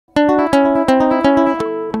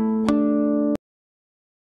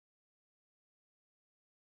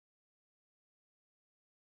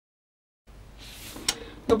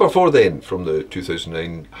Number 4 then, from the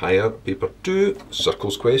 2009 Higher Paper 2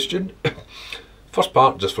 Circles question. First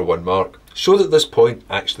part, just for 1 mark. Show that this point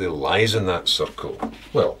actually lies in that circle.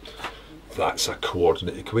 Well, that's a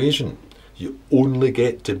coordinate equation. You only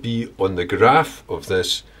get to be on the graph of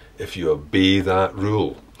this if you obey that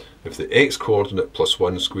rule. If the x coordinate plus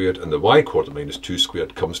 1 squared and the y coordinate minus 2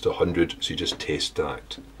 squared comes to 100, so you just test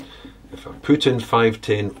that. If I put in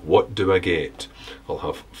 510, what do I get? I'll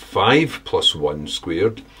have 5 plus 1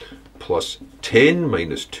 squared plus 10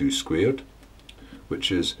 minus 2 squared,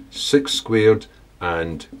 which is 6 squared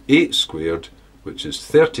and 8 squared, which is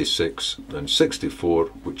 36, and 64,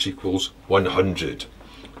 which equals 100,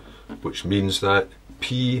 which means that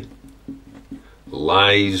P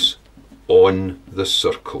lies on the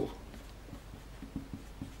circle.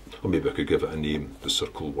 Or maybe I could give it a name, the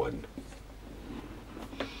circle 1.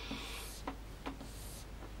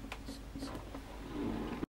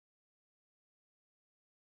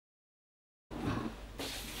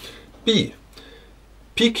 B.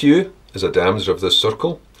 PQ is a diameter of this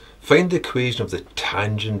circle. Find the equation of the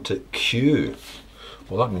tangent at Q.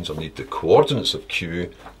 Well, that means I'll need the coordinates of Q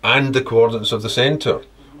and the coordinates of the centre.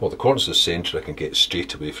 Well, the coordinates of the centre I can get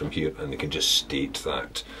straight away from here, and I can just state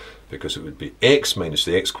that, because it would be x minus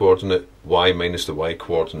the x coordinate, y minus the y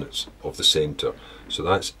coordinates of the centre. So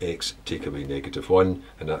that's x take away -1,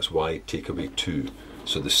 and that's y take away 2.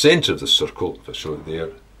 So the centre of the circle, if I show it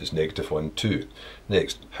there, is -1, 2.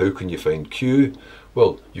 Next, how can you find Q?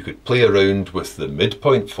 Well, you could play around with the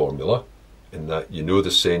midpoint formula, in that you know the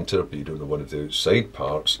centre, but you don't know one of the outside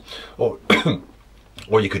parts. Or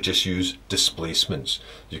you could just use displacements.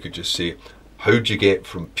 You could just say, how do you get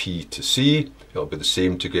from P to C? It'll be the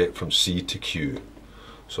same to get from C to Q.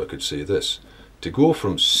 So I could say this. To go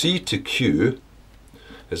from C to Q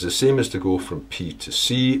is the same as to go from P to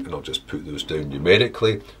C, and I'll just put those down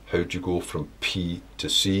numerically. How do you go from P to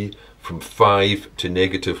C? From 5 to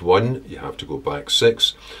 -1, you have to go back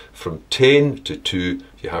 6. From 10 to 2,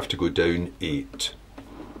 you have to go down 8.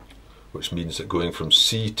 Which means that going from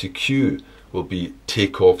C to Q will be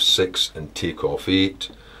take off 6 and take off 8.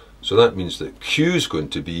 So that means that Q is going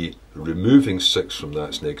to be, removing 6 from that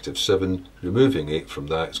is -7, removing 8 from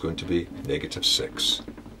that is going to be -6.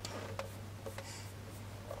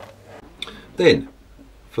 Then,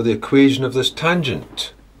 for the equation of this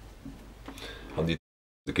tangent, I'll need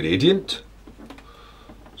the gradient.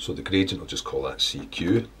 So the gradient, I'll just call that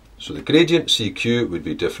CQ. So the gradient CQ would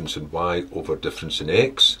be difference in y over difference in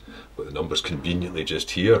x, but the number's conveniently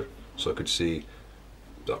just here. So I could say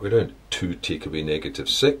that way around, 2 take away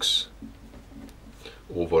 -6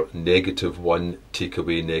 over -1 take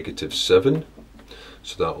away -7.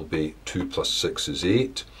 So that will be 2 plus 6 is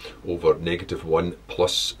 8 over -1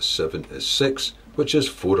 plus 7 is 6, which is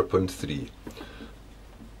 4/3.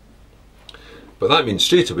 But that means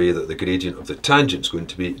straight away that the gradient of the tangent is going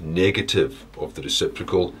to be negative of the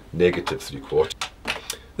reciprocal, -3/4.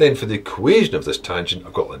 Then for the equation of this tangent,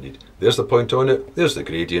 I've got what I need. There's the point on it, there's the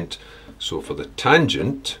gradient. So for the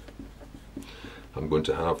tangent, I'm going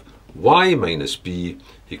to have y minus b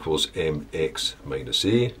equals mx minus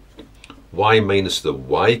a. Y minus the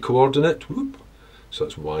y coordinate, whoop, so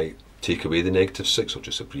that's y, take away the -6, I'll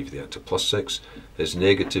just abbreviate that to +6, is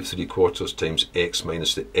 -3/4 times x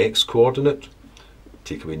minus the x coordinate,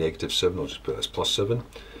 take away -7, I'll just put that as +7,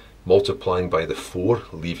 multiplying by the 4,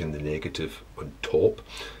 leaving the negative on top,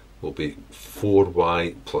 will be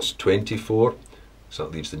 4y plus 24, so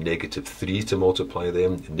that leaves the -3 to multiply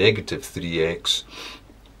them, -3x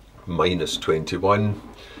minus 21.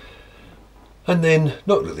 And then,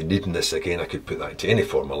 not really needing this again, I could put that into any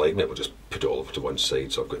form I like, maybe I'll just put it all over to one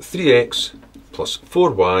side. So I've got 3x plus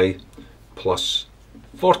 4y plus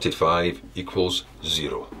 45 equals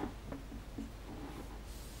 0.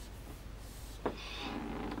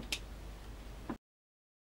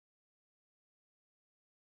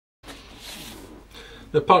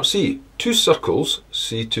 Now part C, two circles,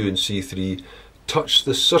 C2 and C3, touch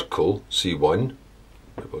the circle C1,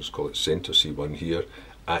 maybe I'll just call it centre C1 here,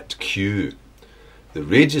 at Q. The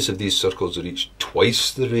radius of these circles are each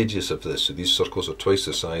twice the radius of this, so these circles are twice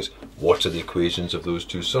the size. What are the equations of those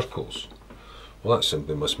two circles? Well, that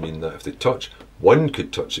simply must mean that if they touch, one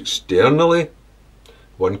could touch externally,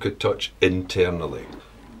 one could touch internally,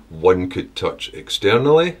 one could touch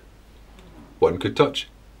externally, one could touch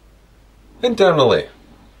internally.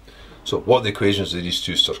 So what are the equations of these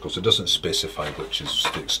two circles? It doesn't specify which is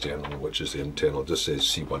the external and which is the internal. It just says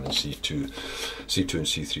C1 and C2 and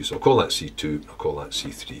C3. So I'll call that C2, I'll call that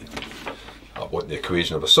C3. I want the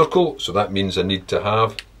equation of a circle, so that means I need to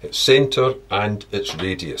have its centre and its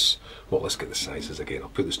radius. Well, let's get the sizes again. I'll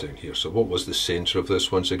put this down here. So what was the centre of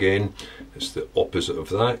this once again? It's the opposite of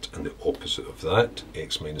that and the opposite of that.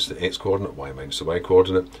 X minus the x coordinate, y minus the y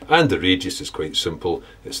coordinate. And the radius is quite simple.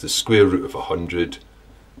 It's the square root of 100,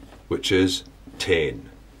 which is 10.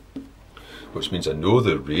 Which means I know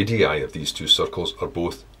the radii of these two circles are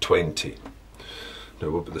both 20. Now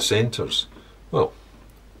what about the centres? Well,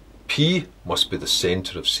 P must be the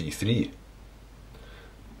centre of C3,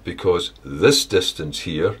 because this distance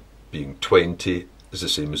here, being 20, is the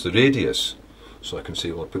same as the radius. So I can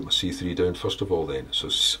say, well, I'll put my C3 down first of all then. So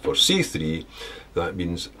for C3, that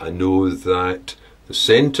means I know that the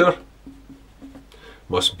centre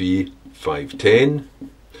must be 510,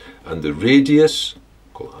 and the radius,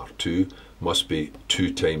 call it R2, must be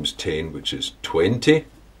 2 times 10, which is 20.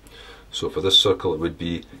 So for this circle, it would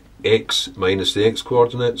be x minus the x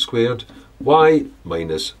coordinate squared, y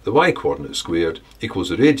minus the y coordinate squared equals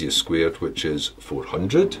the radius squared, which is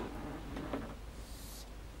 400.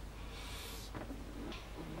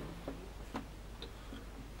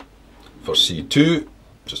 For C2,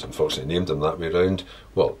 just unfortunately named them that way around,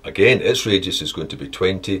 well, again, its radius is going to be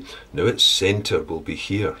 20. Now its centre will be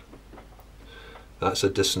here. That's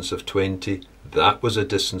a distance of 20. That was a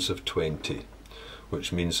distance of 20.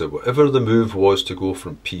 Which means that whatever the move was to go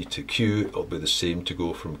from P to Q, it'll be the same to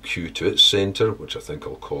go from Q to its centre, which I think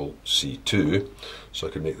I'll call C2. So I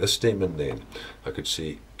can make this statement then. I could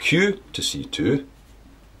say Q to C2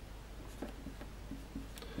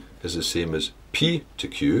 is the same as P to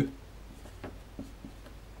Q,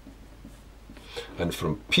 and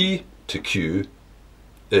from P to Q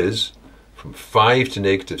is from 5 to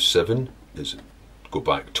negative 7 is go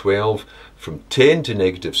back 12, from 10 to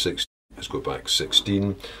negative 16 is go back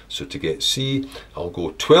 16. So to get C, I'll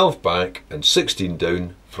go 12 back and 16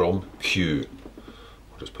 down from Q.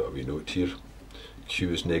 I'll just put a wee note here.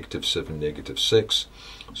 Q is negative 7, negative 6.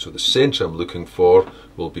 So the centre I'm looking for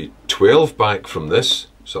will be 12 back from this,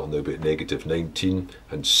 so I'll now be at negative 19,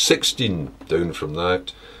 and 16 down from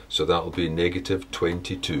that, so that'll be negative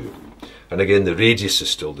 22. And again, the radius is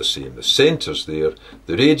still the same. The centre's there,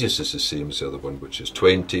 the radius is the same as the other one, which is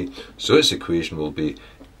 20. So its equation will be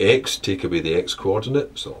x, take away the x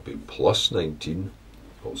coordinate, so it'll be plus 19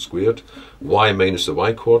 all squared. Y minus the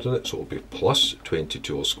y coordinate, so it'll be plus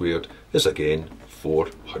 22 all squared, is again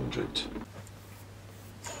 400.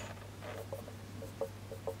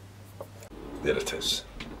 There it is.